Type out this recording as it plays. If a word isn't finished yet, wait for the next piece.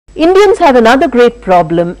Indians have another great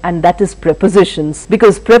problem, and that is prepositions,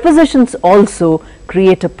 because prepositions also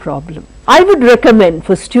create a problem. I would recommend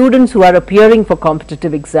for students who are appearing for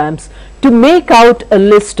competitive exams to make out a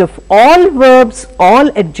list of all verbs,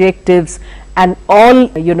 all adjectives and all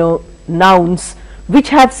nouns which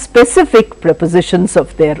have specific prepositions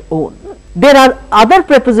of their own. There are other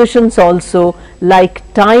prepositions also,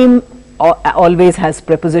 like time always has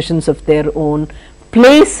prepositions of their own,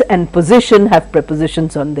 place and position have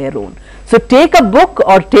prepositions on their own. So take a book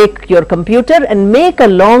or take your computer and make a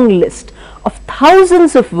long list of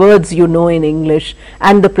thousands of words you know in English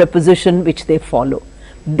and the preposition which they follow.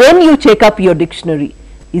 Then you check up your dictionary.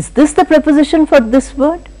 Is this the preposition for this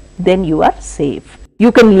word? Then you are safe.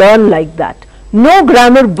 You can learn like that. No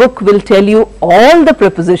grammar book will tell you all the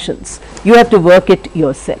prepositions. You have to work it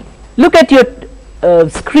yourself. Look at your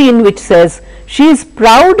screen which says, she is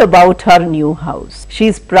proud about her new house. She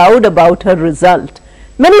is proud about her result.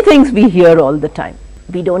 Many things we hear all the time.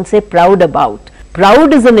 We don't say proud about.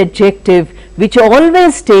 Proud is an adjective which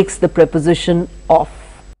always takes the preposition of.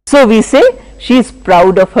 So we say, she is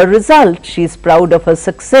proud of her result. She is proud of her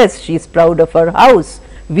success. She is proud of her house.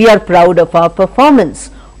 We are proud of our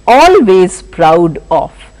performance. Always proud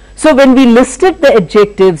of. So when we listed the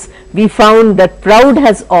adjectives, we found that proud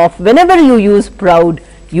has of. Whenever you use proud,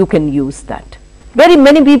 you can use that. Very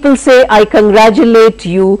many people say, I congratulate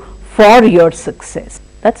you for your success.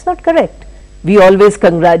 That's not correct. We always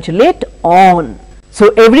congratulate on. So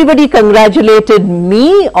everybody congratulated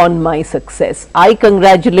me on my success. I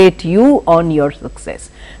congratulate you on your success.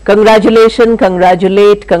 Congratulation,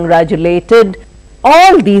 congratulate, congratulated.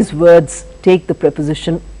 All these words take the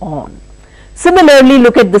preposition on. Similarly,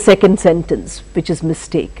 look at the second sentence, which is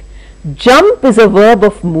mistake. Jump is a verb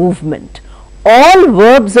of movement. All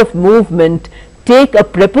verbs of movement take a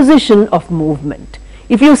preposition of movement.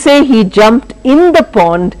 If you say he jumped in the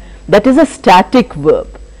pond, that is a static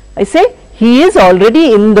verb. I say he is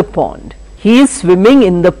already in the pond. He is swimming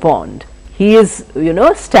in the pond. He is,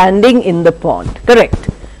 standing in the pond. Correct.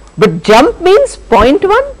 But jump means point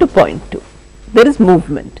 1 to point 2. There is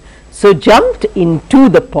movement. So jumped into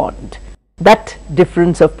the pond. That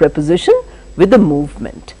difference of preposition with the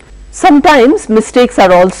movement. Sometimes mistakes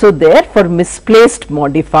are also there for misplaced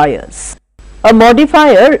modifiers. A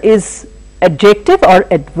modifier is adjective or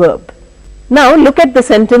adverb. Now look at the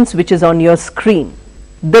sentence which is on your screen.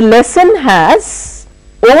 The lesson has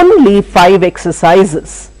only 5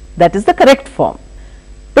 exercises. That is the correct form.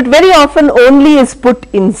 But very often only is put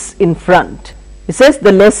in front. It says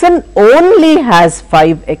the lesson only has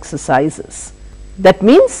 5 exercises. That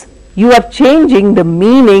means you are changing the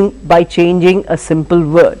meaning by changing a simple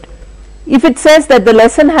word. If it says that the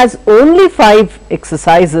lesson has only 5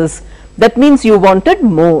 exercises, that means you wanted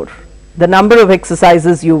more. The number of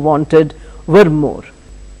exercises you wanted were more.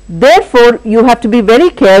 Therefore, you have to be very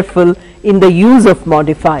careful in the use of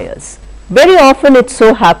modifiers. Very often it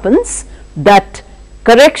so happens that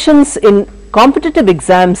corrections in competitive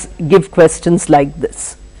exams give questions like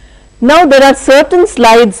this. Now there are certain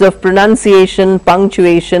slides of pronunciation,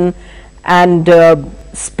 punctuation and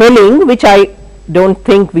spelling which I don't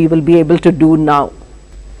think we will be able to do now.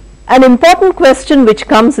 An important question which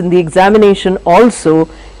comes in the examination also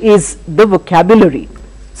is the vocabulary.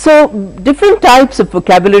 So different types of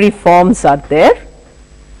vocabulary forms are there.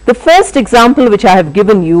 The first example which I have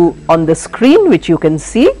given you on the screen, which you can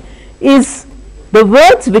see, is the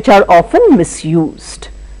words which are often misused.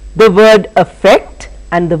 The word affect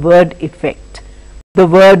and the word effect. The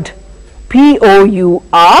word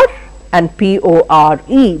P-O-U-R and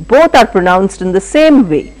P-O-R-E, both are pronounced in the same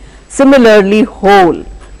way. Similarly, whole,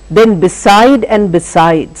 then beside and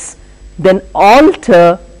besides, then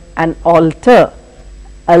alter and alter,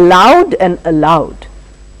 allowed and allowed.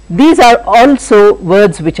 These are also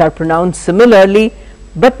words which are pronounced similarly,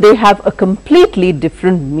 but they have a completely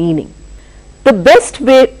different meaning. The best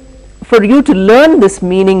way for you to learn this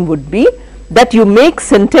meaning would be that you make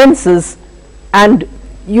sentences and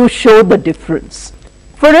you show the difference.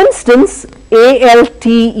 For instance,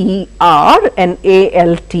 A-L-T-E-R and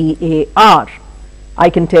A-L-T-A-R. I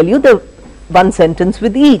can tell you the one sentence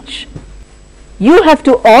with each. You have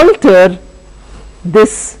to alter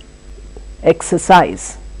this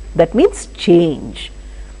exercise. That means change.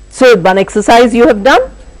 So one exercise you have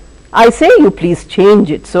done, I say you please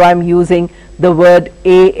change it. So I am using the word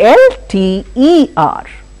A-L-T-E-R.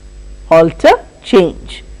 Alter,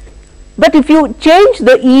 change. But if you change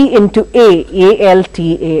the E into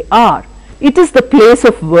A-L-T-A-R, it is the place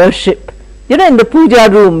of worship. In the puja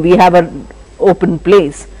room we have an open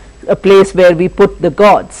place, a place where we put the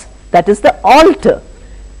gods. That is the altar.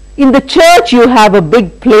 In the church you have a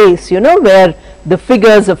big place, where the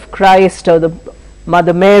figures of Christ or the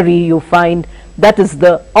Mother Mary, you find that is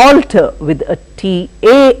the altar with a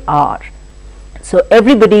T-A-R. So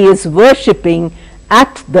everybody is worshipping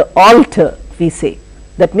at the altar, we say.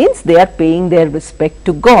 That means they are paying their respect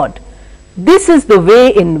to God. This is the way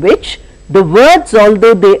in which the words,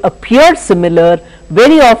 although they appear similar,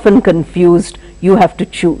 very often confused, you have to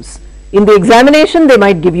choose. In the examination, they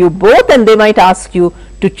might give you both and they might ask you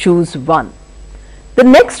to choose one. The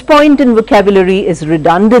next point in vocabulary is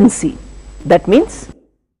redundancy. That means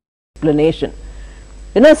explanation.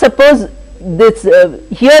 You know, suppose this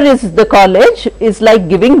here is the college is like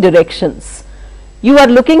giving directions. You are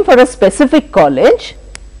looking for a specific college,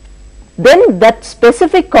 then that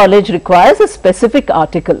specific college requires a specific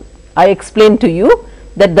article. I explained to you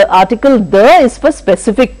that the article the is for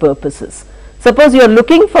specific purposes. Suppose you are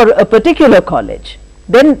looking for a particular college,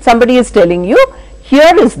 then somebody is telling you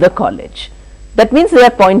here is the college. That means they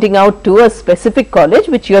are pointing out to a specific college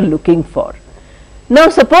which you are looking for. Now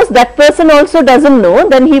suppose that person also doesn't know,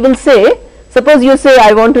 then he will say, suppose you say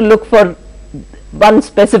I want to look for one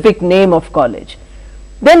specific name of college.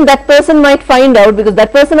 Then that person might find out, because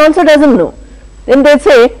that person also doesn't know. Then they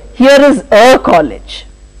say here is a college.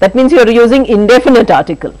 That means you are using indefinite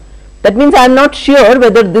article. That means I am not sure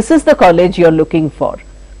whether this is the college you are looking for.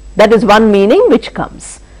 That is one meaning which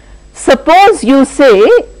comes. Suppose you say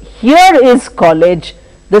here is college,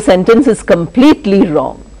 the sentence is completely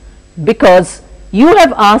wrong, because you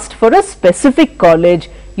have asked for a specific college,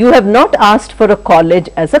 you have not asked for a college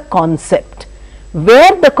as a concept.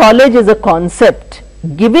 Where the college is a concept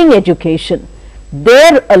giving education,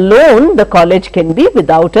 there alone the college can be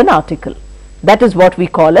without an article. That is what we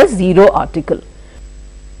call as zero article.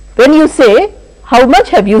 When you say how much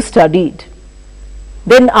have you studied,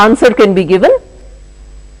 then answer can be given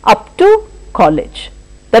up to college.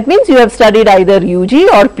 That means you have studied either UG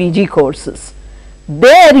or PG courses.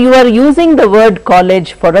 There you are using the word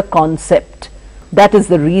college for a concept. That is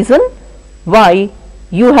the reason why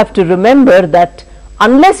you have to remember that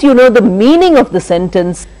unless you know the meaning of the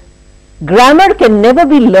sentence, grammar can never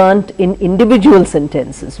be learnt in individual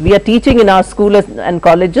sentences. We are teaching in our schools and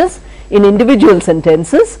colleges in individual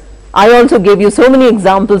sentences. I also gave you so many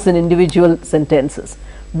examples in individual sentences.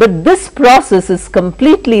 But this process is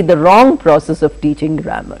completely the wrong process of teaching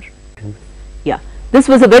grammar. Yeah, this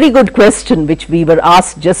was a very good question which we were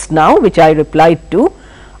asked just now, which I replied to.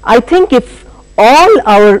 I think if all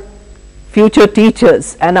our future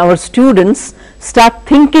teachers and our students start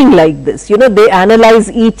thinking like this, you know, they analyze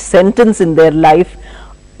each sentence in their life,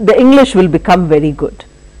 the English will become very good.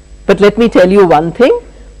 But let me tell you one thing,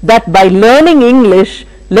 that by learning English,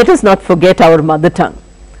 let us not forget our mother tongue.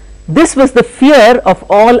 This was the fear of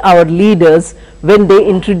all our leaders when they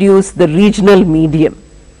introduced the regional medium.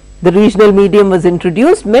 The regional medium was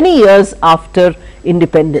introduced many years after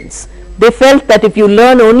independence. They felt that if you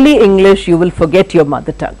learn only English, you will forget your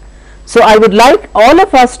mother tongue. So I would like all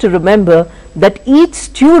of us to remember that each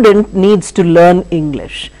student needs to learn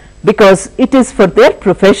English, because it is for their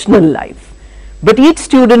professional life. But each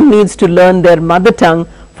student needs to learn their mother tongue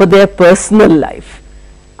for their personal life.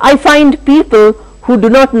 I find people who do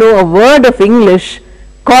not know a word of English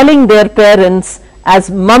calling their parents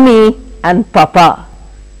as mummy and papa.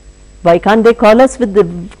 Why can't they call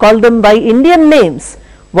them by Indian names?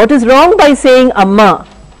 What is wrong by saying amma?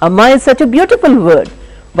 Amma is such a beautiful word.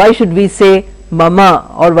 Why should we say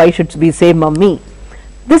mama, or why should we say mummy?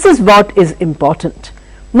 This is what is important.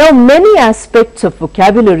 Now many aspects of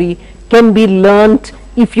vocabulary can be learnt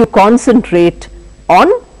if you concentrate on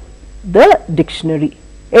the dictionary.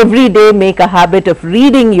 Every day make a habit of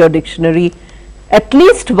reading your dictionary, at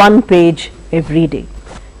least one page every day.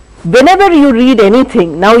 Whenever you read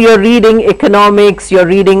anything, now you are reading economics, you are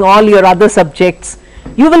reading all your other subjects,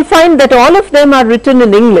 you will find that all of them are written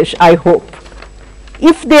in English, I hope.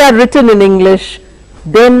 If they are written in English,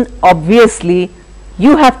 then obviously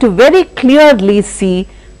you have to very clearly see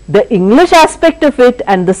the English aspect of it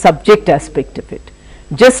and the subject aspect of it.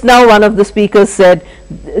 Just now one of the speakers said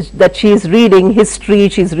that she is reading history,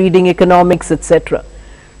 she is reading economics, etc.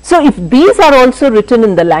 So if these are also written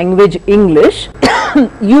in the language English,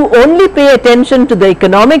 you only pay attention to the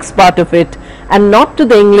economics part of it and not to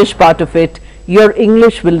the English part of it, your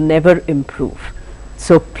English will never improve.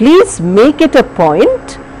 So please make it a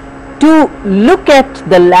point to look at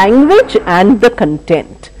the language and the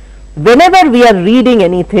content. Whenever we are reading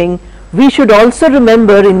anything, we should also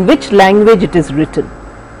remember in which language it is written.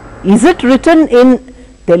 Is it written in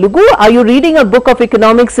Telugu? Are you reading a book of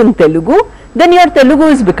economics in Telugu? Then your Telugu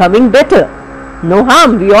is becoming better. No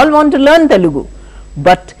harm, we all want to learn Telugu.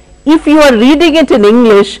 But If you are reading it in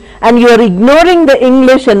English and you are ignoring the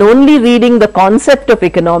English and only reading the concept of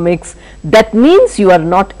economics, that means you are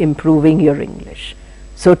not improving your English.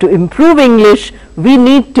 So to improve English, we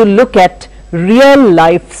need to look at real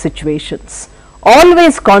life situations.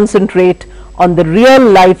 Always concentrate on the real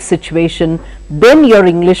life situation, then your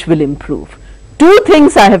English will improve. Two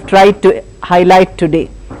things I have tried to highlight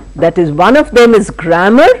today. That is, one of them is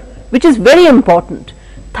grammar, which is very important.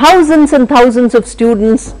 Thousands and thousands of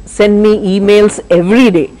students send me emails every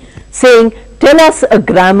day saying, tell us a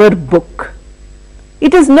grammar book.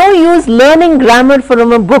 It is no use learning grammar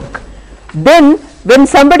from a book. Then when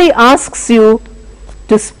somebody asks you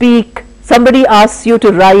to speak, somebody asks you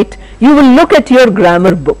to write, you will look at your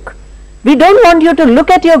grammar book. We don't want you to look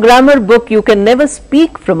at your grammar book. You can never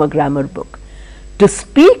speak from a grammar book. To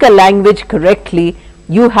speak a language correctly,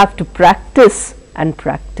 you have to practice and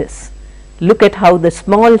practice. Look at how the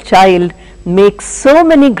small child makes so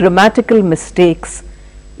many grammatical mistakes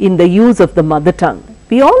in the use of the mother tongue.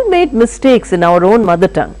 We all made mistakes in our own mother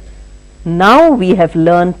tongue. Now we have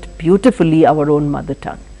learnt beautifully our own mother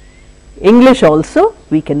tongue. English also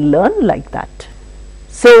we can learn like that.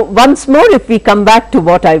 So once more, if we come back to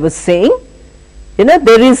what I was saying,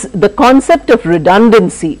 there is the concept of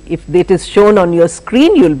redundancy. If it is shown on your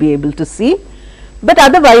screen, you will be able to see. But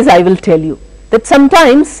otherwise, I will tell you that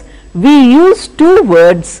sometimes we use two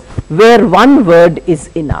words where one word is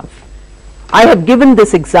enough. I have given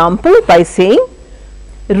this example by saying,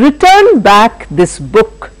 return back this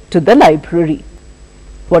book to the library.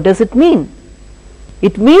 What does it mean?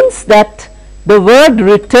 It means that the word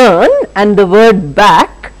return and the word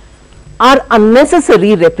back are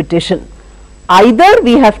unnecessary repetition. Either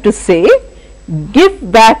we have to say,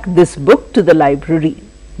 give back this book to the library.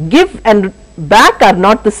 Give and back are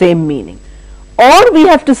not the same meaning. Or we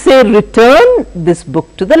have to say, return this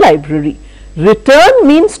book to the library. Return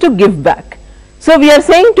means to give back. So we are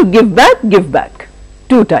saying to give back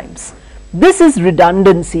 2 times. This is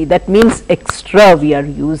redundancy. That means extra we are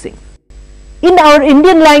using. In our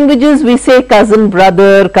Indian languages, we say cousin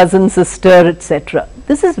brother, cousin sister, etc.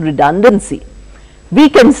 This is redundancy. We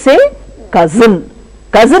can say cousin.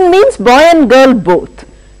 Cousin means boy and girl both.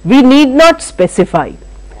 We need not specify.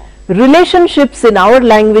 Relationships in our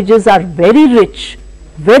languages are very rich,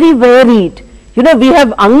 very varied. We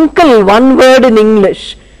have uncle, one word in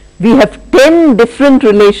English. We have 10 different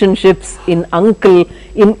relationships in uncle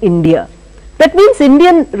in India. That means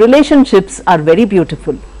Indian relationships are very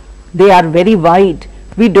beautiful. They are very wide.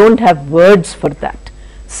 We don't have words for that.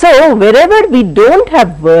 So wherever we don't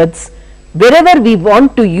have words, wherever we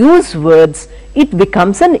want to use words, it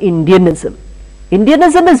becomes an Indianism.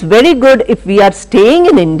 Indianism is very good if we are staying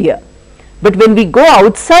in India. But when we go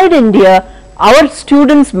outside India, our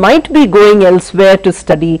students might be going elsewhere to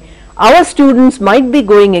study. Our students might be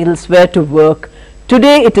going elsewhere to work.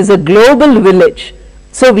 Today it is a global village.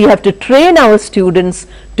 So we have to train our students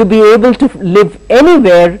to be able to live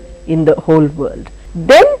anywhere in the whole world.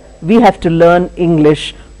 Then we have to learn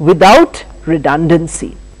English without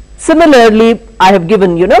redundancy. Similarly, I have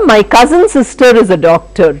given, my cousin sister is a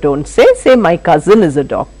doctor. Don't say my cousin is a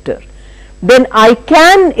doctor. Then I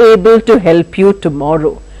can able to help you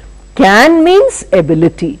tomorrow. Can means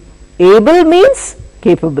ability. Able means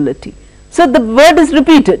capability. So the word is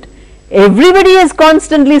repeated. Everybody is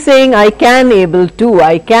constantly saying I can able to,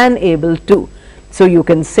 I can able to. So you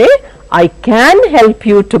can say I can help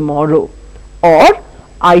you tomorrow, or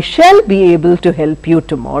I shall be able to help you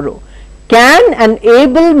tomorrow. Can and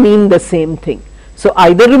able mean the same thing. So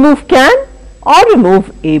either remove can or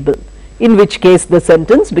remove able, in which case the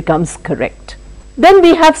sentence becomes correct. Then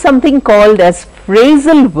we have something called as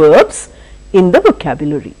phrasal verbs in the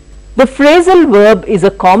vocabulary. The phrasal verb is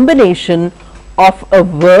a combination of a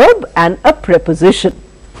verb and a preposition,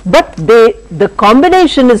 but the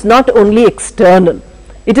combination is not only external.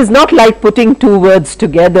 It is not like putting two words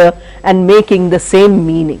together and making the same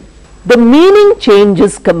meaning. The meaning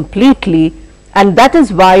changes completely, and that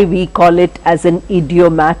is why we call it as an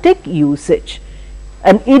idiomatic usage.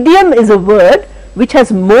 An idiom is a word which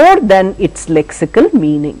has more than its lexical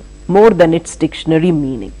meaning, more than its dictionary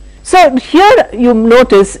meaning. So here you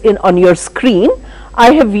notice on your screen,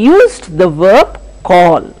 I have used the verb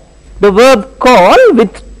call. The verb call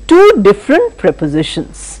with two different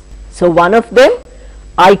prepositions. So one of them,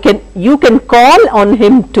 you can call on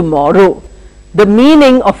him tomorrow. The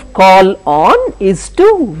meaning of call on is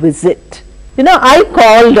to visit. I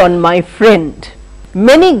called on my friend.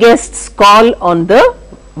 Many guests call on the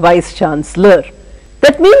Vice Chancellor.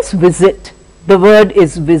 That means visit. The word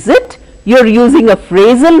is visit. You are using a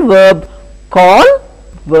phrasal verb call,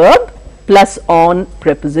 verb plus on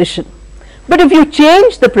preposition. But if you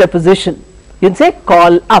change the preposition, you can say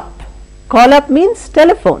call up. Call up means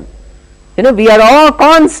telephone. You know, we are all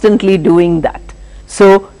constantly doing that.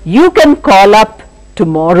 So you can call up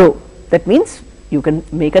tomorrow. That means you can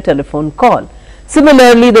make a telephone call.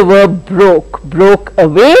 Similarly, the verb broke, broke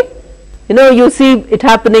away. You know, you see it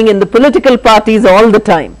happening in the political parties all the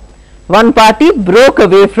time. One party broke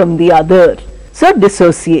away from the other. So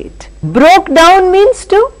dissociate. Broke down means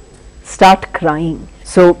to start crying.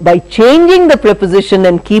 So by changing the preposition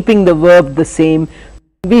and keeping the verb the same,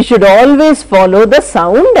 we should always follow the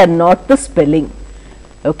sound and not the spelling.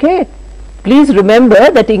 Okay. Please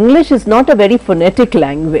remember that English is not a very phonetic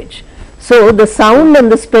language. So the sound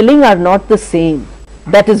and the spelling are not the same.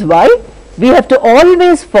 That is why we have to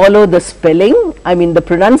always follow the spelling, I mean the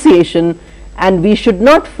pronunciation, and we should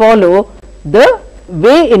not follow the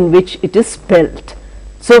way in which it is spelt.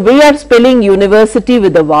 So we are spelling university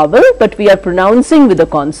with a vowel, but we are pronouncing with a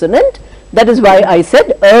consonant. That is why I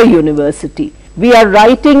said a university. We are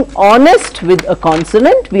writing honest with a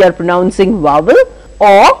consonant, we are pronouncing vowel,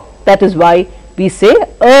 or that is why we say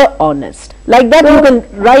a honest. Like that you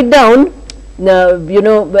can write down,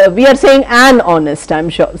 we are saying an honest, I am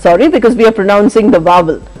sure, sorry, because we are pronouncing the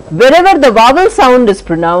vowel. Wherever the vowel sound is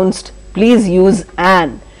pronounced, please use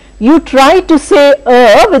an. You try to say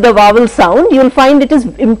a with a vowel sound, you will find it is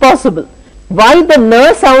impossible. Why the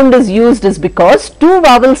n sound is used is because two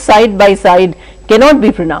vowels side by side cannot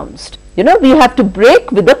be pronounced. You know, we have to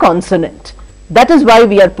break with a consonant. That is why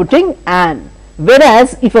we are putting an.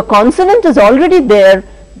 Whereas if a consonant is already there,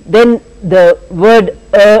 then the word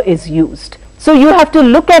a is used. So you have to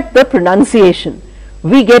look at the pronunciation.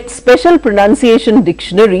 We get special pronunciation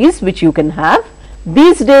dictionaries which you can have.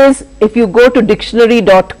 These days, if you go to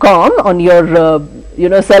dictionary.com on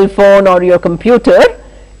your cell phone or your computer,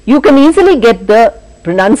 you can easily get the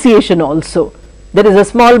pronunciation also. There is a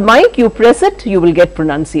small mic, you press it, you will get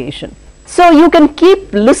pronunciation. So you can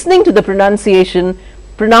keep listening to the pronunciation,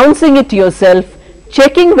 pronouncing it yourself,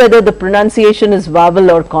 checking whether the pronunciation is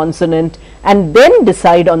vowel or consonant, and then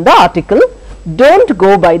decide on the article. Don't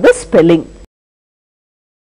go by the spelling.